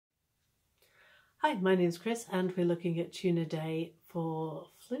Hi, my name's Chris and we're looking at Tune a Day for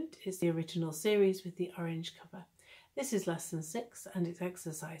Flute. It's the original series with the orange cover. This is lesson 6 and it's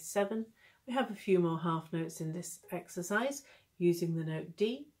exercise 7. We have a few more half notes in this exercise using the note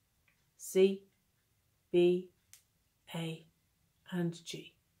D, C, B, A and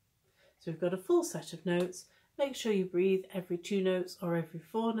G. So we've got a full set of notes. Make sure you breathe every 2 notes or every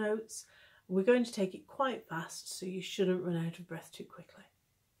 4 notes. We're going to take it quite fast, so you shouldn't run out of breath too quickly.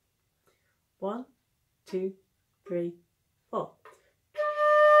 1, 2, 3, 4.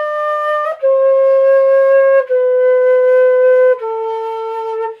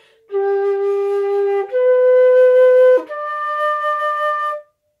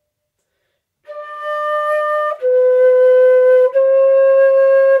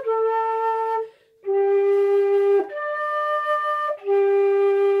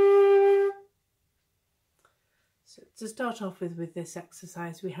 So to start off with this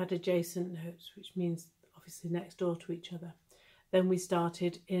exercise, we had adjacent notes, which means obviously next door to each other. Then we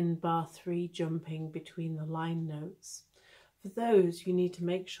started in bar 3, jumping between the line notes. For those, you need to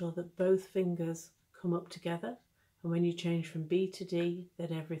make sure that both fingers come up together, and when you change from B to D,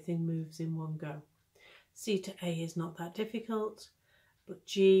 that everything moves in one go. C to A is not that difficult, but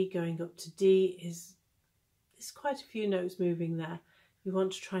G going up to D is quite a few notes moving there. You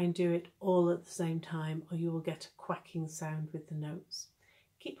want to try and do it all at the same time or you will get a quacking sound with the notes.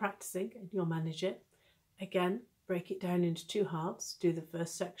 Keep practicing and you'll manage it. Again, break it down into 2 halves. Do the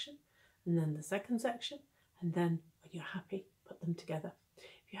first section and then the second section, and then when you're happy, put them together.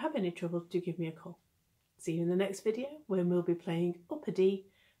 If you have any trouble, do give me a call. See you in the next video when we'll be playing Upper D,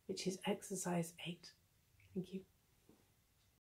 which is exercise 8. Thank you.